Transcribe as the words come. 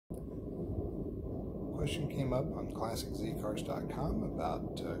question came up on ClassicZcars.com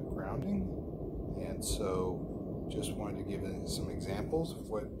about grounding, and so just wanted to give some examples of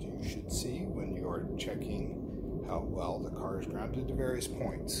what you should see when you're checking how well the car is grounded to various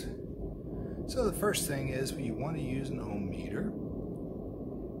points. So the first thing is you want to use an ohm meter,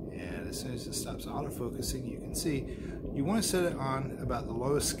 and as soon as it stops autofocusing, you can see you want to set it on about the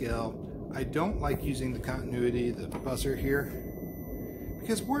lowest scale. I don't like using the continuity, the buzzer here,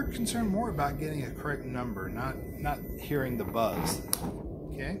 because we're concerned more about getting a correct number, not hearing the buzz.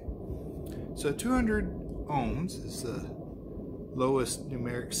 Okay, so 200 ohms is the lowest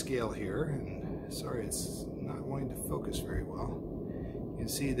numeric scale here, and sorry it's not wanting to focus very well. You can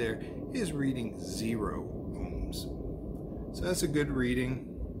see there is reading 0 ohms, so that's a good reading.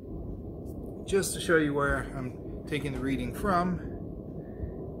 Just to show you where I'm taking the reading from,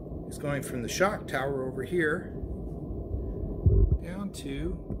 it's going from the shock tower over here down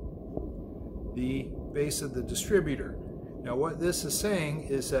to the base of the distributor. Now what this is saying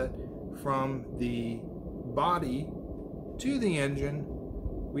is that from the body to the engine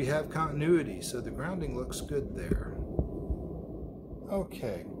we have continuity, so the grounding looks good there.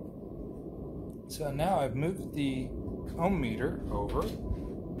 Okay, so now I've moved the ohm meter over,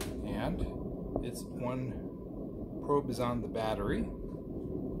 and it's one probe is on the battery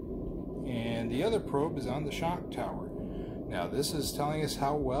and the other probe is on the shock tower. Now this is telling us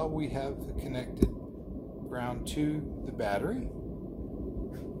how well we have connected ground to the battery,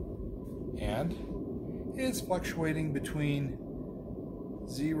 and it's fluctuating between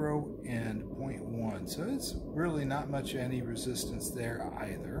 0 and 0.1, so it's really not much any resistance there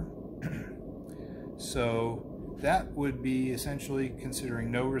either. So that would be essentially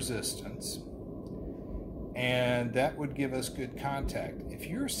considering no resistance, and that would give us good contact. If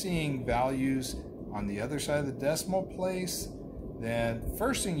you're seeing values on the other side of the decimal place, then the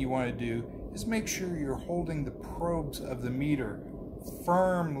first thing you want to do is make sure you're holding the probes of the meter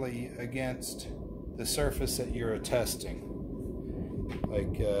firmly against the surface that you're testing.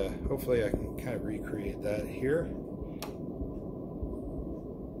 Like, hopefully I can kind of recreate that here.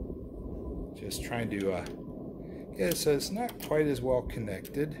 Just trying to get it so it's not quite as well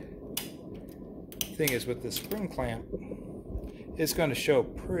connected. Thing is, with the spring clamp, it's going to show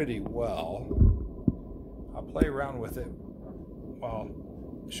pretty well. I'll play around with it while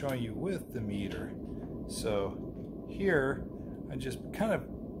showing you with the meter. So here I'm just kind of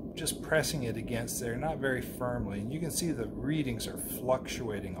pressing it against there, not very firmly, and you can see the readings are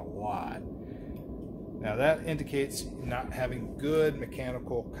fluctuating a lot. Now that indicates not having good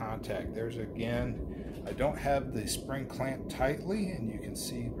mechanical contact. There's again, I don't have the spring clamp tightly, and you can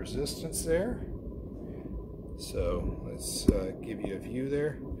see resistance there. So let's give you a view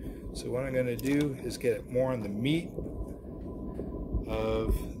there. So what I'm going to do is get it more on the meat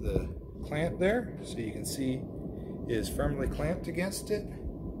of the clamp there, so you can see it is firmly clamped against it.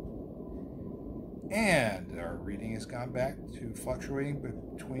 And our reading has gone back to fluctuating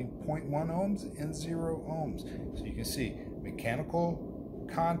between 0.1 ohms and 0 ohms. So you can see mechanical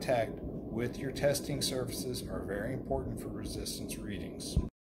contact with your testing surfaces are very important for resistance readings.